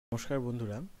নমস্কার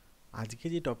বন্ধুরা, আজকে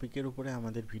যে টপিকের উপরে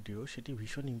আমাদের ভিডিও সেটি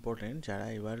ভীষণ ইম্পর্ট্যান্ট। যারা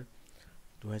এবার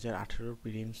 2018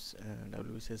 প্রিলিমস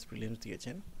WBCS প্রিলিমস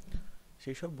দিয়েছেন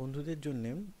সেই সব বন্ধুদের জন্য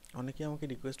অনেকে আমাকে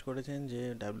রিকোয়েস্ট করেছেন যে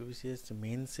WBCS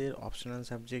মেন্সের অপশনাল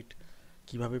সাবজেক্ট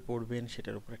কিভাবে পড়বেন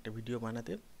সেটার উপর একটা ভিডিও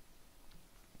বানাতে।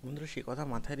 বন্ধুরা, সে কথা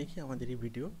মাথায় রেখে আমাদের এই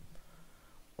ভিডিও।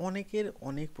 অনেকের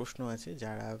অনেক প্রশ্ন আছে,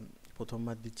 যারা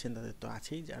প্রথমবার দিচ্ছেন তাদের তো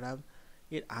আছেই, যারা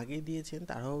এর আগে দিয়েছেন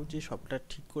তারাও যে সবটা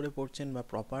ঠিক করে পড়ছেন বা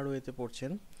প্রপার ওয়েতে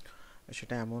পড়ছেন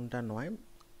সেটা এমনটা নয়।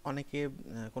 অনেকে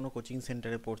কোনো কোচিং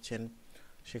সেন্টারে পড়ছেন,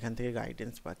 সেখান থেকে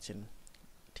গাইডেন্স পাচ্ছেন,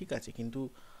 ঠিক আছে, কিন্তু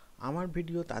আমার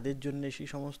ভিডিও তাদের জন্য, সেই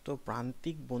সমস্ত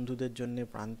প্রান্তিক বন্ধুদের জন্য,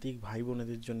 প্রান্তিক ভাই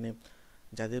বোনেদের জন্য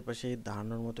যাদের পাশে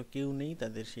দাঁড়ানোর মতো কেউ নেই,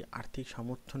 তাদের সেই আর্থিক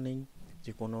সামর্থ্য নেই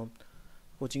যে কোনো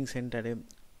কোচিং সেন্টারে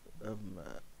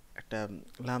একটা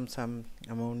লামসাম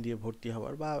অ্যামাউন্ট দিয়ে ভর্তি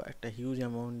হওয়ার বা একটা হিউজ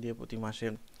অ্যামাউন্ট দিয়ে প্রতি মাসে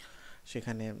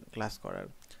সেখানে ক্লাস করার।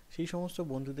 সেই সমস্ত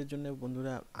বন্ধুদের জন্য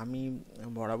বন্ধুরা আমি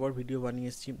বরাবর ভিডিও বানিয়ে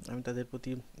এসেছি। আমি তাদের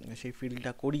প্রতি সেই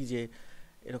ফিলটা করি যে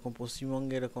এরকম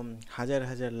পশ্চিমবঙ্গে এরকম হাজার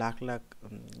হাজার লাখ লাখ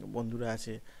বন্ধুরা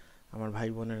আছে, আমার ভাই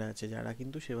বোনেরা আছে, যারা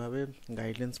কিন্তু সেভাবে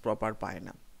গাইডলাইন্স প্রপার পায়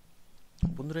না।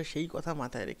 বন্ধুরা, সেই কথা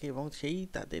মাথায় রেখে এবং সেই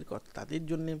তাদের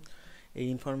জন্যে এই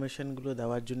ইনফরমেশানগুলো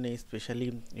দেওয়ার জন্য স্পেশালি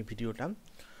এই ভিডিওটা,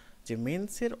 যে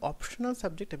মেন্সের অপশনাল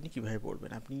সাবজেক্ট আপনি কীভাবে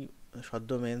পড়বেন। আপনি সদ্য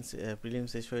প্রিলিমস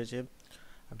শেষ হয়েছে,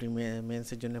 আপনি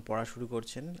মেন্সের জন্য পড়া শুরু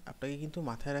করছেন, আপনাকে কিন্তু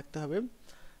মাথায় রাখতে হবে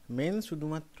মেন্স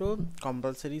শুধুমাত্র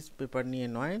কম্পালসারি পেপার নিয়ে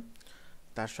নয়,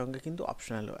 তার সঙ্গে কিন্তু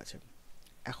অপশনালও আছে।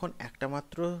 এখন একটা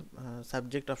মাত্র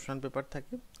সাবজেক্ট অপশনাল পেপার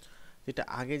থাকে, যেটা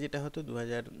আগে যেটা হতো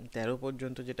 2013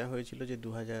 পর্যন্ত যেটা হয়েছিল যে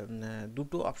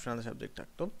দুটো অপশনাল সাবজেক্ট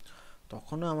থাকতো।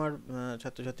 তখনও আমার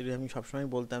ছাত্রছাত্রীরা আমি সবসময়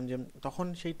বলতাম যে তখন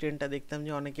সেই ট্রেন্ডটা দেখতাম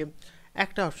যে অনেকে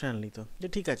একটা অপশনাল নিত, যে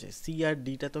ঠিক আছে সি আর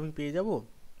ডিটা তো আমি পেয়ে যাব,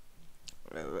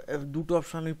 দুটো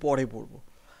অপশনাল আমি পরে পড়বো।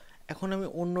 এখন আমি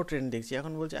অন্য ট্রেন্ড দেখছি,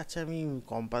 এখন বলছে আচ্ছা আমি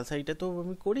কম্পালসারিটা তো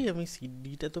আমি করি, আমি সি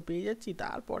ডিটা তো পেয়ে যাচ্ছি,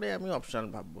 তারপরে আমি অপশনাল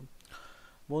ভাববো।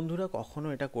 বন্ধুরা, কখনো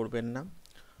এটা করবেন না।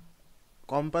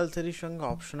 কম্পালসারির সঙ্গে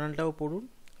অপশনালটাও পড়ুন,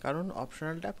 কারণ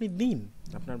অপশনালটা আপনি দিন,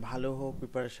 আপনার ভালো হোক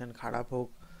প্রিপারেশান খারাপ হোক,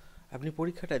 আপনি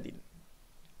পরীক্ষাটা দিন।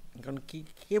 কারণ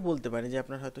কে বলতে পারে যে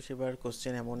আপনার হয়তো সেবার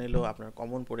কোশ্চেন এমন এলো, আপনার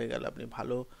কমন পড়ে গেল, আপনি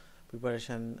ভালো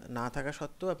প্রিপারেশান না থাকা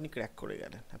সত্ত্বেও আপনি ক্র্যাক করে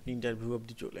গেলেন, আপনি ইন্টারভিউ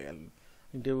অবধি চলে গেলেন,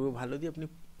 ইন্টারভিউ ভালো দিয়ে আপনি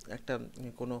একটা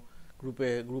কোনো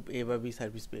গ্রুপ এ বা বি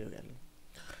সার্ভিস পেয়ে গেলেন।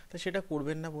 তা সেটা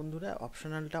করবেন না বন্ধুরা।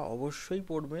 অপশনালটা অবশ্যই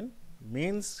পড়বেন।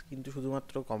 মেন্স কিন্তু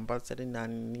শুধুমাত্র কম্পালসারি না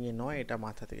নিয়ে নয়, এটা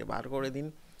মাথা থেকে বার করে দিন,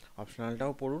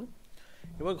 অপশনালটাও পড়ুন।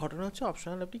 এবার ঘটনা হচ্ছে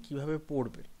অপশনাল আপনি কীভাবে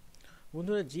পড়বেন।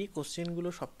 বন্ধুরা, যে কোশ্চেনগুলো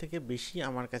সবথেকে বেশি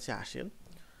আমার কাছে আসেন,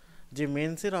 যে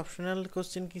মেন্সের অপশনাল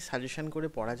কোশ্চেন কি সাজেশন করে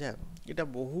পড়া যায়, এটা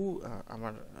বহু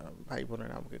আমার ভাই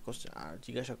বোনেরা আমাকে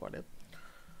জিজ্ঞাসা করে।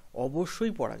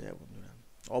 অবশ্যই পড়া যায় বন্ধুরা,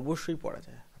 অবশ্যই পড়া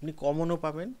যায়। আপনি কমনও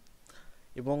পাবেন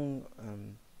এবং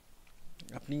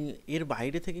আপনি এর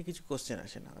বাইরে থেকে কিছু কোশ্চেন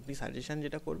আসে না, আপনি সাজেশান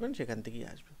যেটা করবেন সেখান থেকেই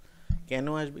আসবে। কেন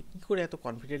আসবে, কী করে এত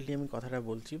কনফিডেন্টলি আমি কথাটা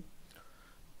বলছি?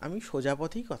 আমি সোজা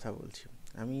পথেই কথা বলছি,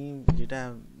 আমি যেটা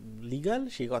লিগাল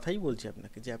সেই কথাই বলছি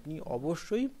আপনাকে, যে আপনি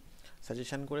অবশ্যই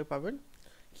সাজেশান করে পাবেন।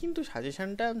 কিন্তু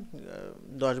সাজেশানটা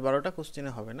 10-12টা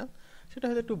কোশ্চেনে হবে না, সেটা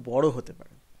হয়তো একটু বড় হতে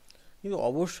পারে, কিন্তু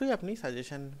অবশ্যই আপনি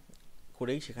সাজেশান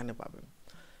করেই সেখানে পাবেন।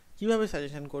 কিভাবে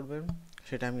সাজেশান করবেন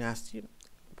সেটা আমি আসছি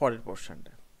পরের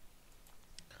পোর্শনটা।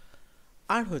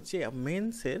 আর হচ্ছে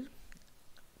মেন্সের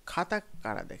খাতা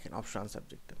কারা দেখেন অপশনাল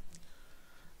সাবজেক্টে।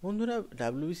 বন্ধুরা,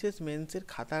 WBCS মেন্সের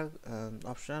খাতা,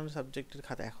 অপশনাল সাবজেক্টের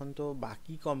খাতা, এখন তো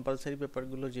বাকি কম্পালসারি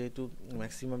পেপারগুলো যেহেতু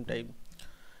ম্যাক্সিমাম টাইম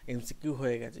এমসিকিউ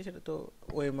হয়ে গেছে, সেটা তো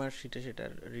ওএমআর শিটে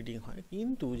সেটার রিডিং হয়,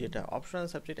 কিন্তু যেটা অপশনাল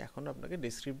সাবজেক্ট এখন আপনাকে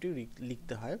ডেসক্রিপটিভ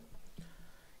লিখতে হয়,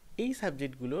 এই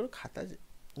সাবজেক্টগুলোর খাতা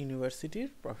ইউনিভার্সিটির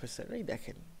প্রফেসররাই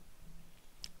দেখেন,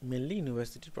 মেনলি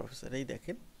ইউনিভার্সিটির প্রফেসররাই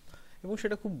দেখেন, এবং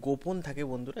সেটা খুব গোপন থাকে।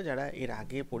 বন্ধুরা, যারা এর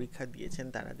আগে পরীক্ষা দিয়েছেন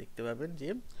তারা দেখতে পাবেন যে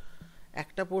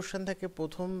একটা পোর্শন থাকে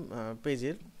প্রথম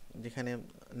পেজের, যেখানে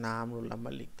নাম রোল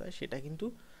নাম্বার লিখতে হয়, সেটা কিন্তু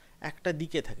একটা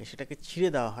দিকে থাকে, সেটাকে ছিঁড়ে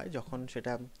দেওয়া হয় যখন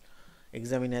সেটা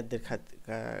এক্সামিনারদের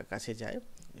কাছে যায়।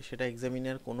 সেটা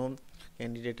এক্সামিনার কোনো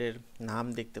ক্যান্ডিডেটের নাম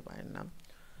দেখতে পায় না,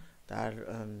 তার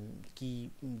কি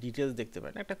ডিটেলস দেখতে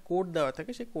পায় না, একটা কোড দেওয়া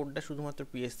থাকে, সেই কোডটা শুধুমাত্র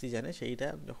পিএসসি জানে। সেইটা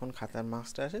যখন খাতার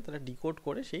মার্কসটা আসে তারা ডিকোড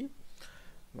করে সেই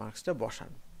মার্কসটা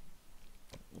বসান।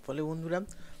 ফলে বন্ধুরা,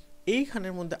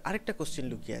 এইখানের মধ্যে আরেকটা কোশ্চেন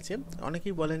লুকিয়ে আছে।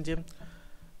 অনেকেই বলেন যে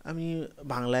আমি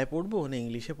বাংলায় পড়বো না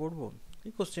ইংলিশে পড়বো,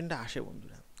 এই কোশ্চেনটা আসে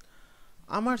বন্ধুরা।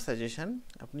 আমার সাজেশান,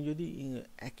 আপনি যদি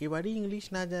একেবারেই ইংলিশ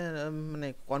না মানে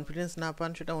কনফিডেন্স না পান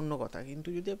সেটা অন্য কথা, কিন্তু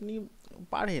যদি আপনি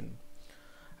পারেন,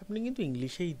 আপনি কিন্তু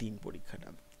ইংলিশেই দিন পরীক্ষাটা।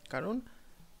 কারণ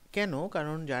কেন?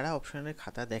 কারণ যারা অপশনালের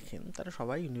খাতা দেখেন তারা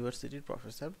সবাই ইউনিভার্সিটির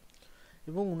প্রফেসর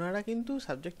এবং ওনারা কিন্তু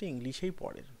সাবজেক্টে ইংলিশেই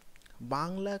পড়েন।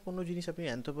 বাংলা কোনো জিনিস আপনি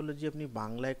অ্যানথ্রোপোলজি আপনি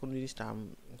বাংলায় কোনো জিনিস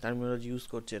টার্মিনোলজি ইউজ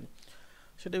করছেন,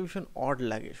 সেটা ভীষণ অড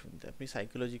লাগে শুনতে। আপনি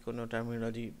সাইকোলজি কোনো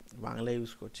টার্মিনোলজি বাংলায়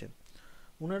ইউজ করছেন,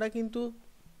 ওনারা কিন্তু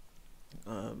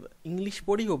ইংলিশ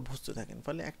পড়েই অভ্যস্ত থাকেন।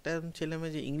 ফলে একটা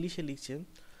ছেলেমেয়ে যে ইংলিশে লিখছে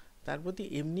তার প্রতি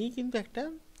এমনিই কিন্তু একটা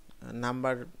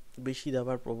নাম্বার বেশি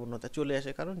দেওয়ার প্রবণতা চলে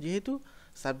আসে, কারণ যেহেতু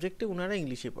সাবজেক্টে ওনারা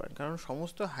ইংলিশে পড়েন। কারণ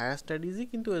সমস্ত হায়ার স্টাডিজই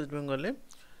কিন্তু ওয়েস্ট বেঙ্গলে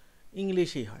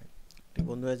ইংলিশেই হয়।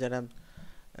 বন্ধুরা যারা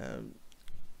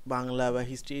বাংলা বা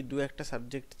হিস্ট্রি দু একটা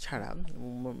সাবজেক্ট ছাড়া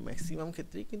ম্যাক্সিমাম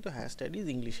ক্ষেত্রেই কিন্তু হায়ার স্টাডিজ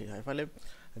ইংলিশেই হয়। ফলে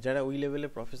যারা ওই লেভেলে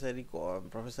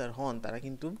প্রফেসর হন তারা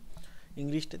কিন্তু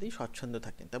ইংলিশটাতেই স্বচ্ছন্দ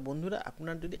থাকেন। তা বন্ধুরা,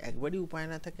 আপনার যদি একবারই উপায়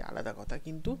না থাকে আলাদা কথা,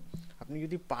 কিন্তু আপনি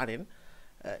যদি পারেন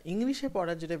ইংলিশে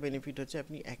পড়ার যেটা বেনিফিট হচ্ছে,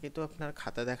 আপনি একে তো আপনার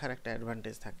খাতা দেখার একটা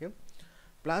অ্যাডভান্টেজ থাকে,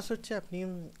 প্লাস হচ্ছে আপনি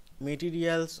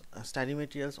স্টাডি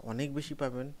মেটেরিয়ালস অনেক বেশি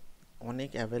পাবেন, অনেক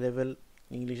অ্যাভেলেবেল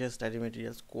ইংলিশের স্টাডি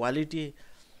মেটেরিয়ালস, কোয়ালিটি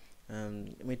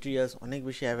মেটেরিয়ালস অনেক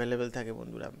বেশি অ্যাভেলেবেল থাকে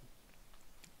বন্ধুরা।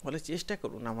 ফলে চেষ্টা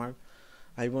করুন, আমার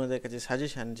ভাই বোনদের কাছে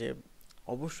সাজেশান যে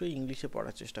অবশ্যই ইংলিশে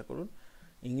পড়ার চেষ্টা করুন।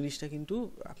 ইংলিশটা কিন্তু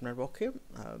আপনার পক্ষে,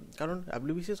 কারণ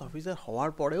WBCS অফিসার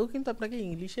হওয়ার পরেও কিন্তু আপনাকে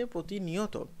ইংলিশে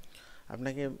প্রতিনিয়ত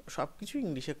আপনাকে সব কিছু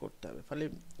ইংলিশে করতে হবে। ফলে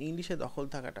ইংলিশে দখল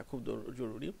থাকাটা খুব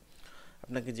জরুরি।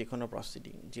 আপনাকে যে কোনো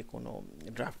প্রসিডিং, যে কোনো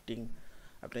ড্রাফটিং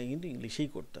আপনাকে কিন্তু ইংলিশেই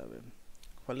করতে হবে।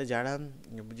 ফলে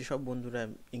যেসব বন্ধুরা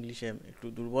ইংলিশে একটু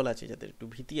দুর্বল আছে, যাদের একটু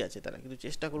ভীতি আছে, তারা কিন্তু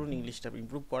চেষ্টা করুন ইংলিশটা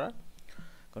ইমপ্রুভ করার।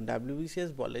 কারণ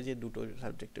WBCS বলে যে দুটো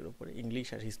সাবজেক্টের ওপরে, ইংলিশ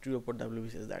আর হিস্ট্রির ওপর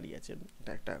WBCS দাঁড়িয়ে আছে।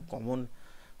 এটা একটা কমন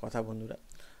কথা বন্ধুরা।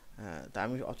 তা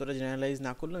আমি অতটা জেনারেলাইজ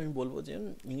না করলেও আমি বলবো যে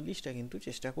ইংলিশটা কিন্তু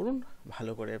চেষ্টা করুন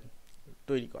ভালো করে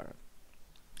তৈরি করার।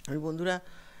 আমি বন্ধুরা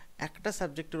একটা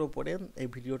সাবজেক্টের ওপরে এই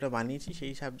ভিডিওটা বানিয়েছি,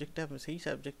 সেই সাবজেক্টটা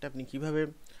আপনি কিভাবে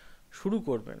শুরু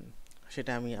করবেন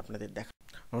সেটা আমি আপনাদের দেখা।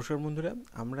 নমস্কার বন্ধুরা,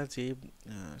 আমরা যে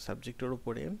সাবজেক্টের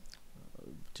ওপরে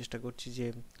চেষ্টা করছি যে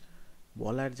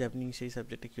বলার যে আপনি সেই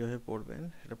সাবজেক্টে কীভাবে পড়বেন,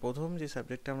 সেটা প্রথম যে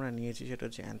সাবজেক্টটা আমরা নিয়েছি সেটা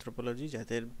হচ্ছে অ্যানথ্রোপোলজি।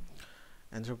 যাদের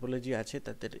অ্যানথ্রোপোলজি আছে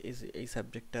তাদের এই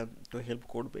সাবজেক্টটা তো হেল্প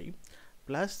করবেই,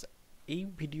 প্লাস এই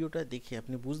ভিডিওটা দেখে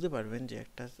আপনি বুঝতে পারবেন যে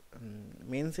একটা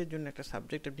মেন্সের জন্য একটা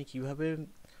সাবজেক্ট আপনি কিভাবে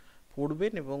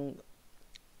পড়বেন এবং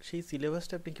সেই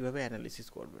সিলেবাসটা আপনি কীভাবে অ্যানালিসিস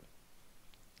করবেন।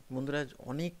 বন্ধুরা,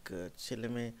 অনেক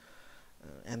ছেলেমেয়ে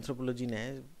অ্যানথ্রোপোলজি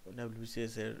নেয়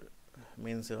WBCS এর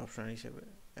মেন্সের অপশন হিসেবে।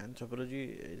 Anthropology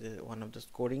is one of the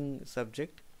scoring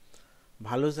subject,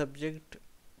 ভালো সাবজেক্ট,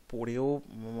 পড়েও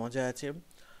মজা আছে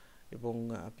এবং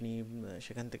আপনি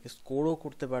সেখান থেকে স্কোরও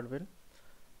করতে পারবেন।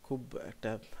 খুব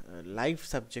একটা লাইভ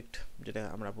সাবজেক্ট যেটা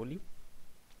আমরা বলি।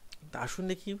 তা আসুন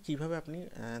দেখি কীভাবে আপনি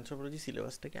অ্যানথ্রোপোলজি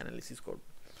সিলেবাসটাকে অ্যানালিসিস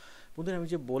করবেন। বন্ধুরা, আমি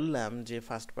যে বললাম যে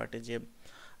ফার্স্ট পার্টে যে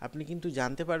আপনি কিন্তু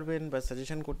জানতে পারবেন বা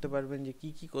সাজেশন করতে পারবেন যে কী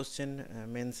কী কোশ্চেন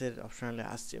মেন্সের অপশনালে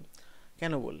আসছে।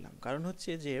 কেন বললাম? কারণ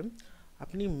হচ্ছে যে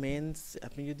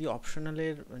আপনি যদি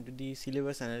অপশনালের যদি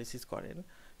সিলেবাস অ্যানালিসিস করেন,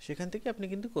 সেখান থেকে আপনি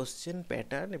কিন্তু কোশ্চেন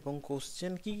প্যাটার্ন এবং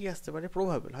কোশ্চেন কী কী আসতে পারে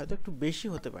প্রবাবল, হয়তো একটু বেশি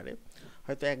হতে পারে,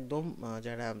 হয়তো একদম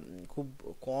যারা খুব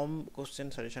কম কোশ্চেন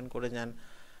সাজেশন করে যান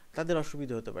তাদের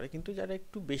অসুবিধা হতে পারে, কিন্তু যারা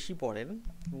একটু বেশি পড়েন,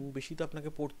 বেশি তো আপনাকে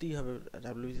পড়তেই হবে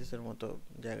WBCS এর মতো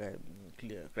জায়গায়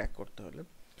ক্র্যাক করতে হলে,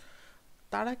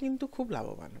 তারা কিন্তু খুব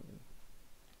লাভবান হবেন।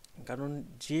 কারণ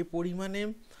যে পরিমাণে,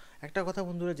 একটা কথা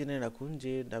বন্ধুরা জেনে রাখুন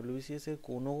যে WBCS এর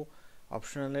কোনো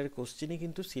অপশনালের কোশ্চেনই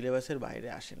কিন্তু সিলেবাসের বাইরে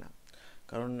আসে না।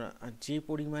 কারণ যে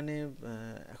পরিমাণে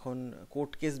এখন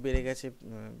কোর্ট কেস বেড়ে গেছে,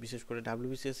 বিশেষ করে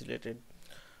WBCS রিলেটেড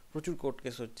প্রচুর কোর্ট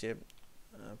কেস হচ্ছে,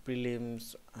 prelims,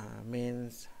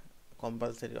 men's,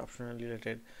 compulsory, optional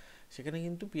related, সেখানে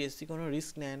কিন্তু PSC কোনো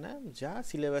রিস্ক নেয় না, যা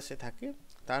সিলেবাসে থাকে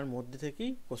তার মধ্যে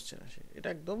থেকেই কোশ্চেন আসে, এটা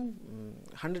একদম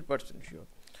 100% শিওর।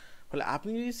 ফলে আপনি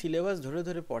যদি সিলেবাস ধরে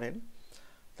ধরে পড়েন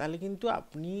তাহলে কিন্তু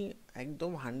আপনি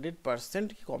একদম 100%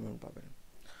 কমন পাবেন।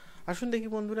 আসুন দেখি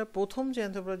বন্ধুরা, প্রথম যে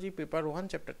অ্যানথ্রোপোলজি পেপার 1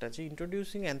 চ্যাপ্টারটা আছে,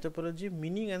 introducing anthropology,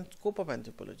 meaning and scope of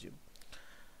anthropology,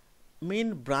 main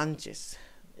branches.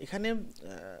 এখানে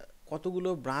কতগুলো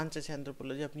ব্রাঞ্চ আছে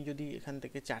অ্যানথ্রোপোলজি, আপনি যদি এখান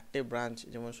থেকে 4টে ব্রাঞ্চ,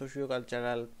 যেমন socio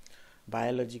cultural,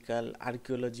 biological,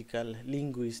 archaeological,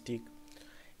 linguistic,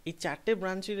 এই 4টে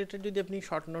ব্রাঞ্চ রিলেটেড যদি আপনি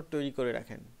শর্ট নোট তৈরি করে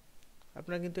রাখেন,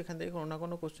 আপনার কিন্তু এখান থেকে কোনো না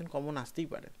কোনো কোশ্চেন কমন আসতেই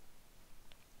পারে।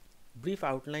 Brief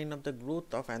outline of the growth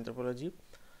of anthropology,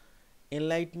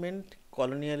 enlightenment,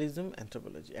 colonialism,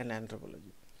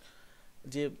 anthropology,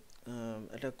 যে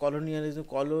একটা কলোনিয়ালিজম,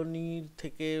 কলোনির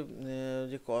থেকে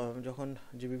যে যখন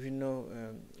যে বিভিন্ন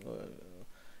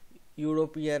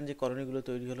ইউরোপিয়ান যে কলোনিগুলো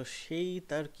তৈরি হলো,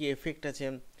 তার কি এফেক্ট আছে,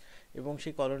 এবং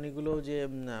সেই কলোনিগুলো যে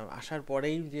আসার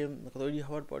পরেই, যে তৈরি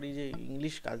হওয়ার পরেই যে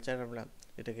ইংলিশ কালচার আমরা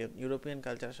এটাকে ইউরোপিয়ান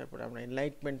কালচার আসার পরে আমরা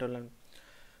এনলাইটমেন্ট হলাম,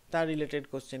 তার রিলেটেড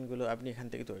কোশ্চেনগুলো আপনি এখান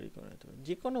থেকে তৈরি করে নিতে পারেন।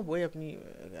 যে কোনো বই আপনি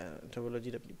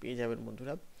অ্যানথ্রোপোলজির আপনি পেয়ে যাবেন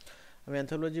বন্ধুরা। আমি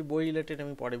অ্যানথ্রোপোলজি বই রিলেটেড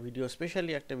আমি পরে ভিডিও,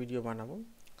 স্পেশালি একটা ভিডিও বানাবো,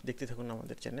 দেখতে থাকুন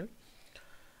আমাদের চ্যানেল।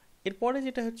 এরপরে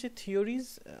যেটা হচ্ছে theories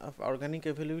of organic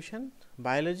evolution,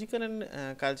 biological and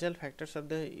cultural factors of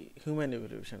the human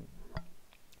evolution.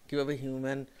 কীভাবে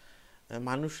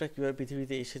মানুষরা কীভাবে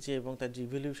পৃথিবীতে এসেছে এবং তার যে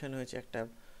ইভলিউশন হয়েছে, একটা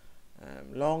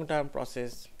লং টার্ম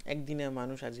প্রসেস। একদিনে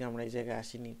মানুষ আজকে আমরা এই জায়গায়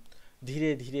আসিনি, ধীরে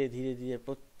ধীরে ধীরে ধীরে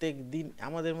প্রত্যেক দিন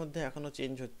আমাদের মধ্যে এখনও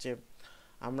চেঞ্জ হচ্ছে,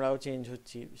 আমরাও চেঞ্জ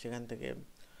হচ্ছি, সেখান থেকে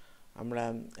আমরা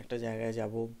একটা জায়গায়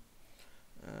যাব।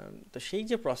 তো সেই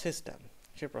যে প্রসেসটা,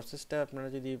 সেই প্রসেসটা আপনারা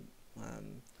যদি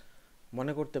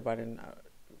মনে করতে পারেন,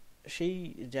 সেই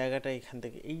জায়গাটা এখান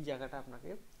থেকে, এই জায়গাটা আপনাকে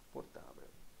পড়তে হবে।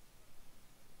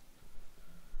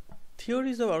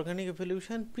 Theories of organic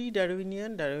evolution, pre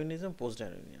ডারউইনিয়ান, Darwinism, post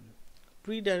ডারউইনিয়ান।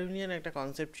 Pre ডারউইনিয়ান একটা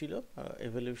কনসেপ্ট ছিল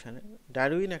এভলিউশনের,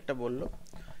 ডারউইন একটা বলল,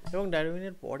 এবং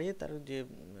ডারউইনের পরে তার যে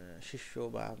শিষ্য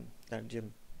বা তার যে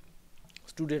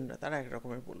স্টুডেন্টরা তারা এক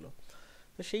রকমের পড়লো।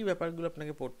 তো সেই ব্যাপারগুলো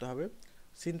আপনাকে পড়তে হবে।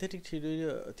 সিনথেটিক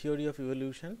থিওরি অফ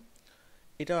ইভলিউশন,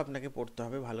 এটাও আপনাকে পড়তে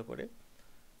হবে ভালো করে।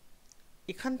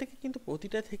 এখান থেকে কিন্তু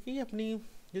প্রতিটা থেকেই আপনি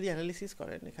যদি অ্যানালিসিস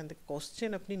করেন, এখান থেকে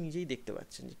কোশ্চেন আপনি নিজেই দেখতে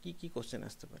পাচ্ছেন যে কী কী কোশ্চেন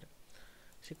আসতে পারে,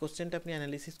 সেই কোশ্চেনটা আপনি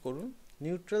অ্যানালিসিস করুন।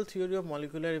 Neutral theory of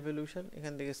molecular evolution,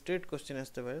 এখান থেকে স্ট্রেট কোশ্চেন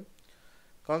আসতে পারে।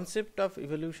 Concept of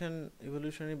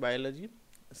evolutionary biology,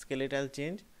 skeletal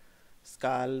change,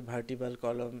 skull, vertebral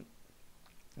কলম,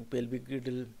 পেলভিক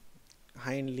গ্রিডল,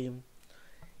 হাইন্ড লিম।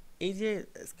 এই যে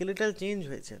স্কেলেটাল চেঞ্জ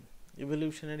হয়েছে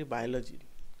ইভলিউশনারি বায়োলজি,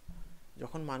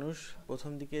 যখন মানুষ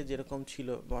প্রথম দিকে যেরকম ছিল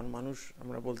বন মানুষ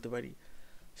আমরা বলতে পারি,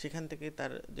 সেখান থেকে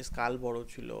তার যে স্কাল বড়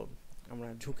ছিল, আমরা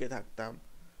ঝুঁকে থাকতাম,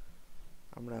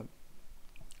 আমরা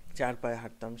চার পায়ে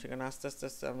হাঁটতাম, সেখানে আস্তে আস্তে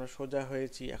আস্তে আমরা সোজা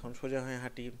হয়েছি, এখন সোজা হয়ে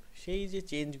হাঁটি। সেই যে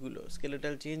চেঞ্জগুলো,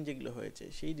 স্কেলেটাল চেঞ্জ যেগুলো হয়েছে,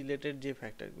 সেই রিলেটেড যে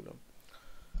ফ্যাক্টরগুলো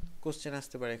কোশ্চেন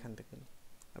আসতে পারে এখান থেকে।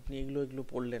 আপনি এগুলো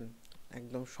পড়লেন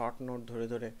একদম শর্ট নোট ধরে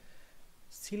ধরে,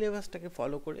 সিলেবাসটাকে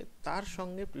ফলো করে, তার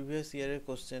সঙ্গে প্রিভিয়াস ইয়ারের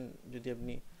কোশ্চেন যদি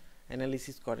আপনি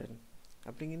অ্যানালিসিস করেন,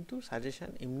 আপনি কিন্তু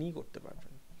সাজেশান এমনিই করতে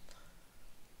পারবেন।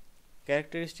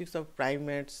 Characteristics of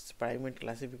primates, primate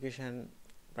classification,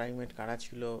 primate কারা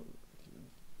ছিল,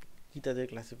 কী তাদের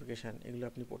ক্লাসিফিকেশান, এগুলো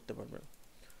আপনি পড়তে পারবেন।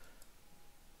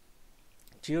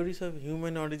 থিওরিস অফ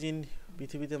হিউম্যান অরিজিন,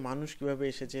 পৃথিবীতে মানুষ কীভাবে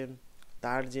এসেছে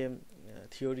তার যে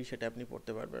থিওরি, সেটা আপনি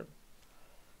পড়তে পারবেন।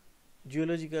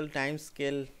 Geological time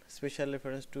scale, special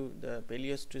reference to the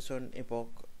প্যালিওস্টোসিন এপক,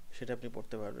 সেটা আপনি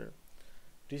পড়তে পারবেন।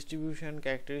 Distribution,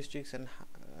 characteristics and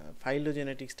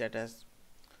phylogenetic status,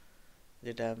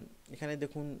 যেটা এখানে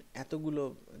দেখুন এতগুলো,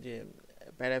 যে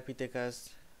প্যারাপিথেকাস,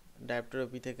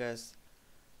 ডায়প্টেরোপিথেকাস,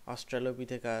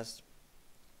 অস্ট্রালোপিথেকাস,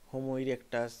 হোমো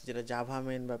ইরেক্টাস, যেটা জাভা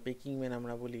ম্যান বা পেকিং ম্যান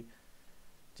আমরা বলি,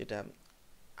 যেটা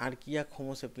আর্কিয়া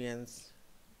হোমোসেপিয়েন্স,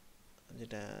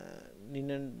 যেটা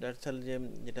নিয়ানডারথাল,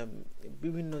 যেটা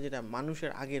বিভিন্ন, যেটা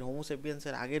মানুষের আগের,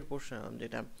 হোমোসেপিয়েন্সের আগের পোর্শন,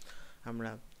 যেটা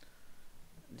আমরা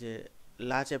যে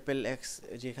লা চ্যাপেল এক্স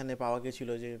যেখানে পাওয়া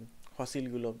গেছিলো যে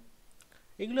ফসিলগুলো,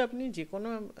 এগুলো আপনি যে কোনো,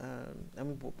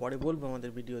 আমি পরে বলবো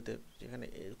আমাদের ভিডিওতে, যেখানে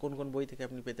কোন কোন বই থেকে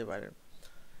আপনি পেতে পারেন।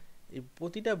 এই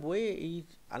প্রতিটা বইয়ে এই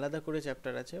আলাদা করে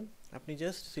চ্যাপ্টার আছে, আপনি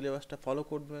জাস্ট সিলেবাসটা ফলো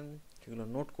করবেন, সেগুলো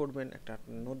নোট করবেন, একটা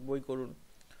নোট বই করুন।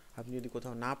 আপনি যদি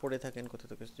কোথাও না পড়ে থাকেন, কোথাও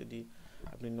থেকে যদি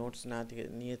আপনি নোটস না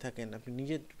নিয়ে থাকেন, আপনি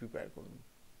নিজে প্রিপেয়ার করুন।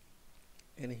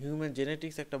 এখানে হিউম্যান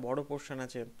জেনেটিক্স একটা বড় পোর্শন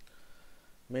আছে,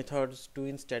 methods,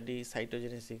 twin study,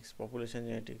 সাইটোজেনেসিক্স, population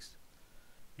genetics,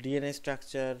 DNA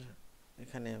structure,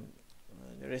 এখানে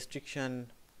রেস্ট্রিকশন,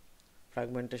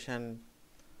 ফ্র্যাগমেন্টেশন,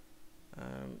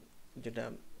 যেটা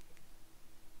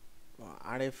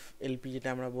আরএফএলপি, যেটা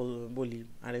আমরা বলি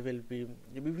আরএফএলপি,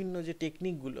 যে বিভিন্ন যে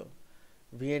টেকনিকগুলো,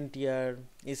 ভিএনটিআর,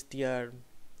 এসটিআর,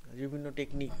 বিভিন্ন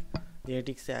টেকনিক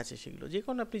জেনেটিক্সে আছে, সেগুলো যে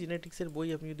কোনো আপনি জেনেটিক্সের বই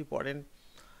আপনি যদি পড়েন,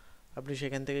 আপনি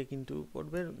সেখান থেকে কিন্তু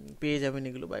পড়বেন, পেয়ে যাবেন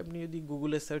এগুলো। বা আপনি যদি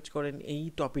গুগলে সার্চ করেন এই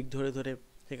টপিক ধরে ধরে,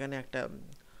 সেখানে একটা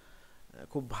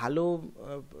খুব ভালো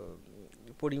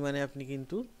পরিমাণে আপনি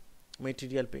কিন্তু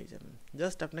মেটেরিয়াল পেয়ে যাবেন।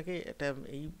 জাস্ট আপনাকে এটা,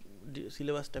 এই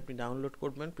সিলেবাসটা আপনি ডাউনলোড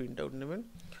করবেন, প্রিন্ট আউট নেবেন,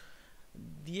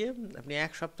 দিয়ে আপনি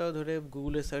এক সপ্তাহ ধরে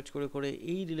গুগলে সার্চ করে করে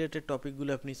এই রিলেটেড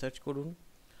টপিকগুলো আপনি সার্চ করুন,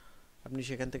 আপনি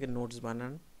সেখান থেকে নোটস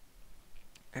বানান।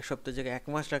 এক সপ্তাহ জায়গায় 1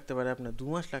 মাস লাগতে পারে, আপনার 2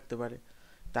 মাস লাগতে পারে,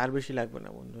 তার বেশি লাগবে না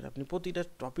বন্ধুরা। আপনি প্রতিটা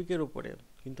টপিকের ওপরে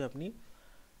কিন্তু আপনি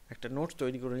একটা নোটস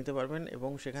তৈরি করে নিতে পারবেন, এবং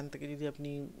সেখান থেকে যদি আপনি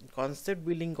কনসেপ্ট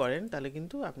বিল্ডিং করেন, তাহলে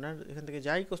কিন্তু আপনার এখান থেকে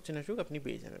যাই কোশ্চেন আসুক আপনি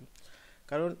পেয়ে যাবেন।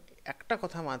 কারণ একটা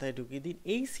কথা মাথায় ঢুকিয়ে দিন,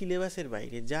 এই সিলেবাসের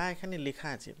বাইরে যা এখানে লেখা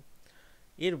আছে,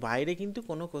 এর বাইরে কিন্তু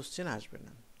কোনো কোশ্চেন আসবে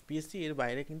না। পিএসসি এর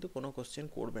বাইরে কিন্তু কোনো কোশ্চেন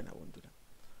করবে না বন্ধুরা।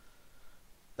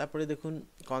 তারপরে দেখুন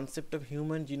concept of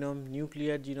human genome,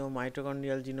 nuclear genome,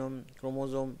 mitochondrial genome,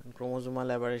 chromosome, chromosomal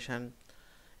aberration,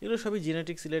 এগুলো সবই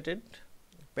genetics related.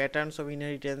 Patterns of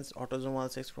inheritance, autosomal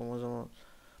sex chromosome,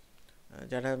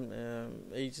 যারা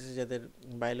এইচএসে যাদের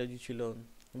বায়োলজি ছিল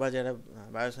বা যারা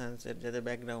বায়োসায়েন্সের যাদের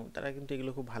ব্যাকগ্রাউন্ড, তারা কিন্তু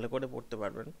এগুলো খুব ভালো করে পড়তে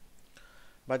পারবেন,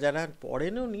 বা যারা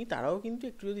পড়েনও নি তারাও কিন্তু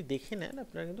একটু যদি দেখে নেন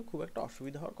আপনারা কিন্তু খুব একটা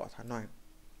অসুবিধা হওয়ার কথা নয়।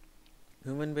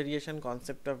 Human variation,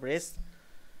 concept of race,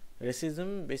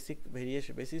 racism,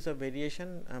 basis of variation,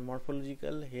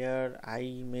 morphological, hair, I,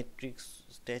 matrix,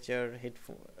 stature,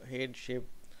 head shape,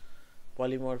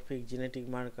 polymorphic, genetic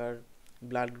marker,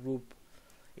 blood group,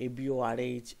 ABO,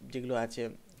 Rh, যেগুলো আছে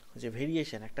যে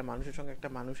ভেরিয়েশন, একটা মানুষের সঙ্গে একটা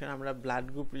মানুষের আমরা ব্লাড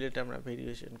গ্রুপ রিলেটেড আমরা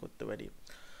ভেরিয়েশন করতে পারি।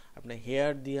 আপনার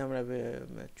হেয়ার দিয়ে আমরা,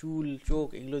 চুল, চোখ,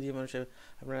 এগুলো দিয়ে মানুষের,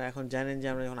 আপনারা এখন জানেন যে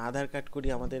আমরা যখন আধার কার্ড করি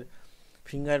আমাদের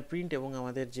ফিঙ্গারপ্রিন্ট এবং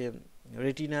আমাদের যে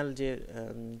রেটিনাল যে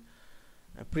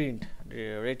প্রিন্ট,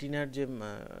 রেটিনার যে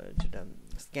যেটা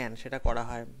স্ক্যান সেটা করা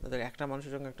হয়, তাদের একটা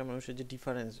মানুষের সঙ্গে একটা মানুষের যে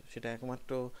ডিফারেন্স সেটা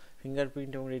একমাত্র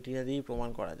ফিঙ্গারপ্রিন্ট এবং রেটিনা দিয়েই প্রমাণ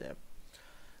করা যায়।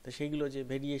 তো সেইগুলো যে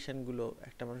ভেরিয়েশনগুলো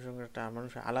একটা মানুষের সঙ্গে একটা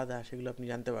মানুষের আলাদা, সেগুলো আপনি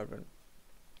জানতে পারবেন।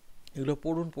 এগুলো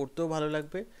পড়ুন, পড়তেও ভালো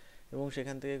লাগবে এবং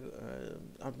সেখান থেকে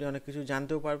আপনি অনেক কিছু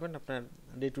জানতেও পারবেন আপনার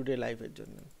ডে টু ডে লাইফের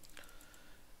জন্য।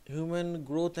 Human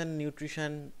growth and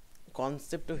nutrition,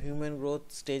 concept of human growth,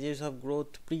 stages of growth,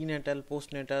 prenatal,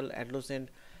 postnatal, adolescent,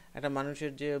 একটা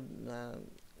মানুষের যে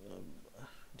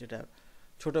যেটা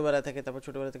ছোটোবেলা থেকে, তারপর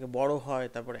ছোটোবেলা থেকে বড় হয়,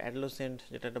 তারপর অ্যাডোলেসেন্ট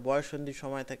যেটা একটা বয়ঃসন্ধির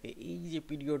সময় থাকে, এই যে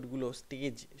পিরিয়ডগুলো,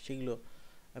 স্টেজ, সেগুলো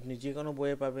আপনি যে কোনো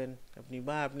বইয়ে পাবেন,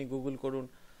 আপনি গুগল করুন,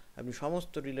 আপনি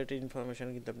সমস্ত রিলেটেড ইনফরমেশান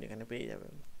কিন্তু আপনি এখানে পেয়ে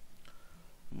যাবেন।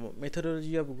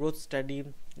 মেথোডোলজি অফ গ্রোথ স্টাডি,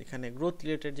 এখানে গ্রোথ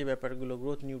রিলেটেড যে ব্যাপারগুলো,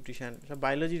 গ্রোথ, নিউট্রিশন, সব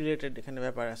বায়োলজি রিলেটেড এখানে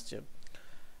ব্যাপার আসছে।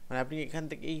 মানে আপনি এখান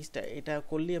থেকে এটা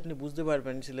করলেই আপনি বুঝতে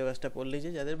পারবেন সিলেবাসটা পড়লেই, যে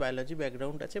যাদের বায়োলজি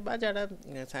ব্যাকগ্রাউন্ড আছে বা যারা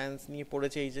সায়েন্স নিয়ে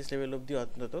পড়েছে এইচএস লেভেল অবধি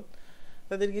অন্তত,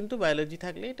 তাদের কিন্তু বায়োলজি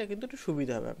থাকলে এটা কিন্তু একটু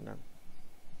সুবিধা হবে আপনার।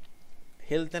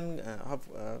 Health and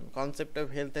concept of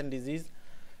health and disease,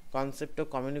 concept of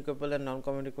communicable and non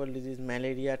communicable disease,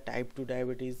 malaria, type 2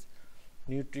 diabetes,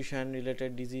 nutrition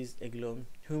related disease, এগুলো।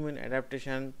 Human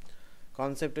adaptation,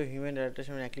 concept of human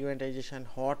adaptation, অ্যাক্লিমেটাইজেশন,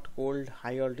 hot, cold,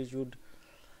 high altitude,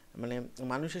 মানে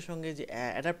মানুষের সঙ্গে যে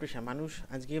অ্যাডাপ্টেশন, মানুষ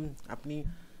আজকে আপনি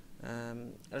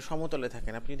সমতলে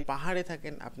থাকেন, আপনি যদি পাহাড়ে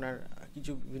থাকেন আপনার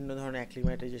কিছু বিভিন্ন ধরনের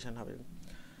অ্যাক্লিমেটাইজেশন হবে।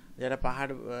 যারা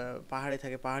পাহাড়ে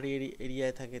থাকে, পাহাড়ি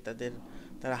এরিয়ায় থাকে,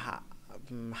 তারা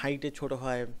হাইটে ছোট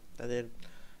হয়, তাদের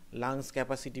লাংস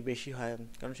ক্যাপাসিটি বেশি হয়,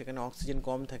 কারণ সেখানে অক্সিজেন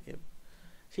কম থাকে।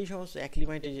 সেই সমস্ত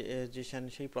অ্যাক্লিমেটাইজেশন,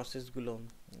 সেই প্রসেসগুলো,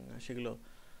 সেগুলো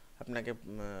আপনাকে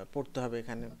পড়তে হবে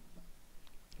এখানে।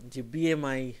 যে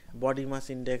BMI, body mass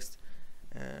index,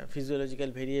 physiological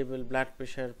variable, blood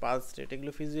pressure, pulse rate,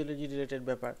 এগুলো ফিজিওলজি রিলেটেড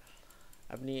ব্যাপার,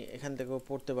 আপনি এখান থেকেও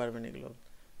পড়তে পারবেন এগুলো।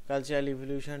 কালচারাল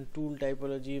ইভলিউশন, টুল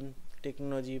টাইপোলজি,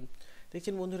 টেকনোলজি।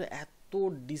 দেখছেন বন্ধুরা, এত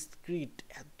ডিসক্রিট,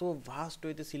 এত ভাস্ট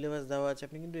ওয়েতে সিলেবাস দেওয়া আছে,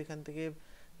 আপনি কিন্তু এখান থেকে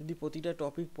যদি প্রতিটা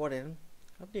টপিক পড়েন,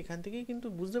 আপনি এখান থেকেই কিন্তু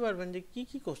বুঝতে পারবেন যে কী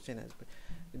কী কোশ্চেন আসবে।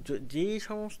 যে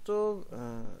সমস্ত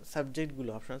সাবজেক্টগুলো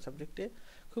অপশনাল সাবজেক্টে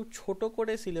খুব ছোট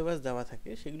করে সিলেবাস দেওয়া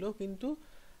থাকে, সেগুলোও কিন্তু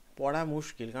পড়া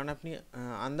মুশকিল, কারণ আপনি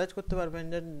আন্দাজ করতে পারবেন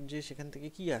যে সেখান থেকে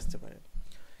কী আসতে পারে।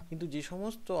 কিন্তু যে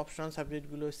সমস্ত অপশনাল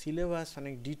সাবজেক্টগুলো সিলেবাস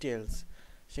অনেক ডিটেলস,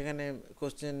 সেখানে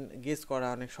কোশ্চেন গেস করা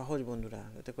অনেক সহজ বন্ধুরা,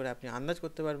 যাতে করে আপনি আন্দাজ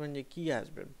করতে পারবেন যে কী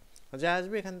আসবে। যা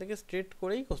আসবে এখান থেকে স্ট্রেট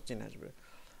করেই কোশ্চেন আসবে।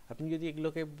 আপনি যদি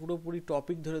এগুলোকে পুরোপুরি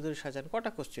টপিক ধরে ধরে সাজান,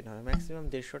 কটা কোশ্চেন হবে? ম্যাক্সিমাম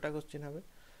 150টা কোশ্চেন হবে,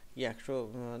 কি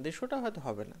 150টা হয়তো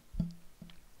হবে না,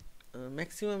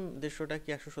 ম্যাক্সিমাম 150টা কি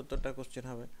 170টা কোশ্চেন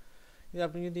হবে। কিন্তু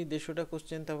আপনি যদি 150টা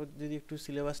কোশ্চেন, তারপর যদি একটু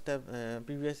সিলেবাসটা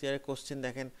প্রিভিয়াস ইয়ারের কোশ্চেন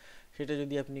দেখেন, সেটা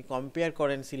যদি আপনি কম্পেয়ার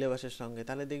করেন সিলেবাসের সঙ্গে,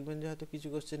 তাহলে দেখবেন যে হয়তো কিছু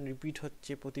কোশ্চেন রিপিট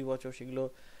হচ্ছে প্রতি বছর, সেগুলো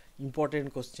ইম্পর্টেন্ট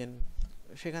কোশ্চেন,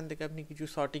 সেখান থেকে আপনি কিছু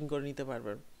শর্টিং করে নিতে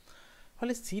পারবেন।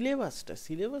 ফলে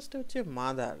সিলেবাসটা হচ্ছে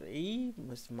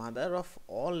মাদার অফ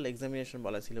অল এক্সামিনেশন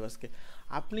বলা সিলেবাসকে।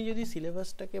 আপনি যদি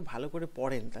সিলেবাসটাকে ভালো করে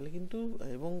পড়েন তাহলে কিন্তু,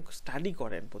 এবং স্টাডি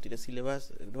করেন প্রতিটা সিলেবাস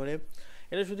ধরে,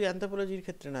 এটা শুধু অ্যানথ্রোপোলজির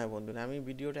ক্ষেত্রে নয় বন্ধুরা, আমি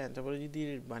ভিডিওটা অ্যানথ্রোপোলজি দিয়ে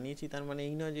বানিয়েছি, তার মানে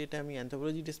এই নয় যে এটা আমি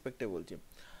অ্যানথ্রোপোলজি রেসপেক্টে বলছি।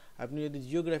 আপনি যদি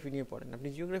জিওগ্রাফি নিয়ে পড়েন, আপনি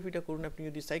জিওগ্রাফিটা করুন, আপনি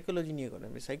যদি সাইকোলজি নিয়ে করেন,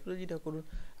 আপনি সাইকোলজিটা করুন,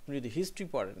 আপনি যদি হিস্ট্রি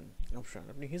পড়েন অপশন,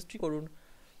 আপনি হিস্ট্রি করুন,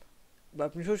 বা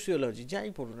আপনি সোশিওলজি যাই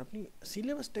পড়ুন, আপনি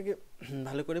সিলেবাসটাকে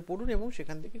ভালো করে পড়ুন এবং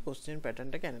সেখান থেকে কোশ্চেন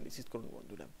প্যাটার্নটাকে অ্যানালিসিস করুন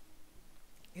বন্ধুরা।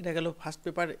 এটা গেল ফার্স্ট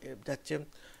পেপার যাচ্ছে।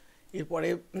 এরপরে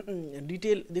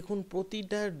ডিটেল দেখুন,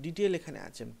 প্রতিটা ডিটেল এখানে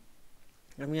আছে।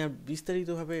 আমি আর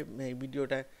বিস্তারিতভাবে এই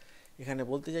ভিডিওটা এখানে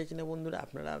বলতে চাইছি না বন্ধুরা,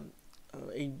 আপনারা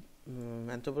এই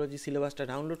অ্যানথ্রোপোলজি সিলেবাসটা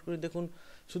ডাউনলোড করে দেখুন।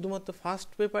 শুধুমাত্র ফার্স্ট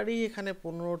পেপারেই এখানে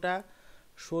 15টা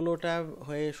 16টা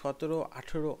হয়ে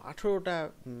 18টা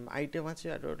আইটেম আছে,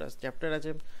 18টা চ্যাপ্টার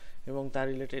আছে এবং তার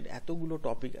রিলেটেড এতগুলো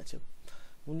টপিক আছে।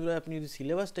 বন্ধুরা, আপনি যদি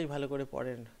সিলেবাসটাই ভালো করে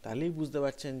পড়েন তাহলেই বুঝতে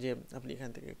পারছেন যে আপনি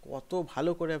এখান থেকে কত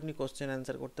ভালো করে আপনি কোশ্চেন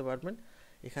অ্যান্সার করতে পারবেন।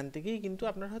 এখান থেকেই কিন্তু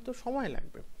আপনার হয়তো সময়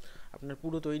লাগবে, আপনার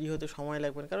পুরো তৈরি হতে সময়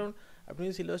লাগবে, কারণ আপনি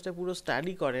যদি সিলেবাসটা পুরো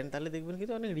স্টাডি করেন তাহলে দেখবেন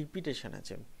কিন্তু অনেক রিপিটেশন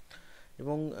আছে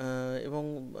এবং এবং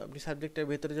আপনি সাবজেক্টের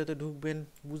ভেতরে যত ঢুকবেন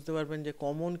বুঝতে পারবেন যে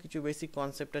কমন কিছু বেসিক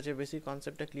কনসেপ্ট আছে। বেসিক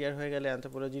কনসেপ্টটা ক্লিয়ার হয়ে গেলে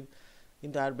অ্যানথ্রোপোলজির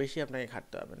কিন্তু আর বেশি আপনাকে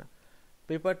খাটতে হবে না।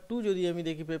 পেপার 2 যদি আমি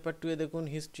দেখি, পেপার 2 এ দেখুন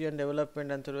history and development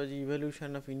anthropology,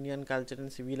 evolution of Indian culture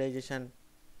and civilisation,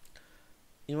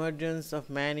 emergence of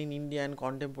man in India and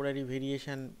contemporary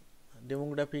variation,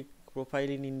 demographic profile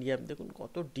in India. দেখুন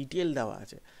কত ডিটেল দেওয়া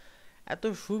আছে, এত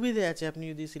সুবিধে আছে। আপনি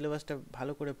যদি সিলেবাসটা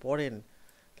ভালো করে পড়েন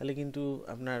তাহলে কিন্তু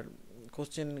আপনার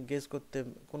কোশ্চেন গেস করতে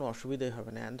কোনো অসুবিধাই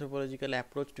হবে না। Anthropological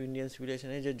approach to Indian civilisation,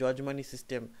 এই যে জজমানি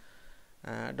সিস্টেম,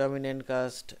 ডমিনেন্ট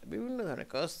কাস্ট, বিভিন্ন ধরনের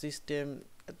কাস্ট সিস্টেম,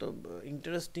 এত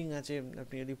ইন্টারেস্টিং আছে।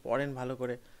 আপনি যদি পড়েন ভালো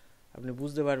করে আপনি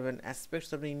বুঝতে পারবেন। Aspects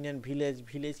of the Indian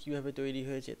village কীভাবে তৈরি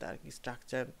হয়েছে, তার কি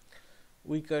structure,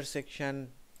 weaker section,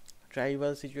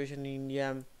 tribal situation in India,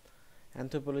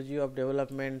 anthropology of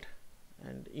development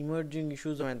and emerging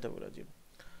issues of anthropology,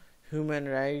 human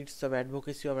rights of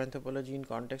advocacy of anthropology in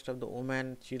context of the women,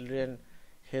 children,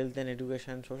 health and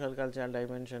education, social cultural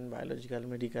dimension, biological,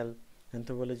 medical,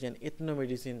 anthropology and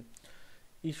ethnomedicine,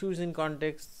 issues in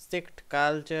context, sect,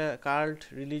 culture, cult,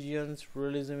 religions,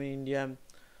 pluralism in India।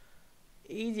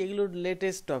 এই যেগুলো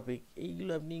latest topic,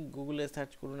 এইগুলো আপনি গুগলে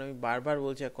search করুন। আমি বারবার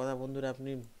বলছি এক কথা বন্ধুরা,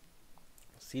 আপনি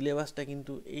সিলেবাসটা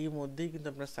কিন্তু এই মধ্যেই কিন্তু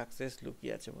আপনার সাকসেস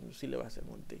লুকিয়ে আছে বন্ধু, সিলেবাসের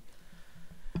মধ্যেই।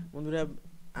 বন্ধুরা,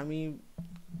 আমি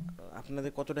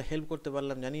আপনাদের কতটা হেল্প করতে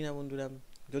পারলাম জানি না বন্ধুরা।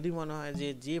 যদি মনে হয় যে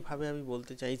যেভাবে আমি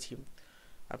বলতে চাইছি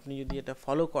আপনি যদি এটা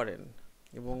ফলো করেন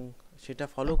এবং সেটা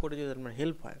ফলো করে যদি আপনার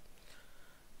হেল্প হয়,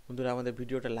 বন্ধুরা আমাদের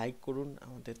ভিডিওটা লাইক করুন,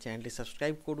 আমাদের চ্যানেলটি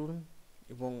সাবস্ক্রাইব করুন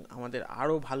এবং আমাদের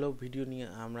আরও ভালো ভিডিও নিয়ে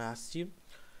আমরা আসছি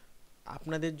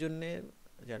আপনাদের জন্যে।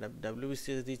 যারা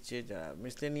WBCS দিচ্ছে, যারা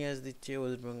মিসলেনিয়াস দিচ্ছে,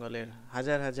 ওয়েস্ট বেঙ্গলের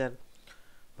হাজার হাজার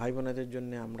ভাই বোনেদের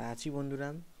জন্য আমরা আছি বন্ধুরা।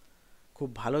 খুব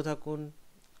ভালো থাকুন,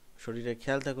 শরীরে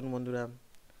খেয়াল থাকুন বন্ধুরা।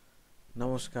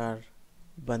 নমস্কার,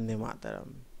 বন্দে মাতরম।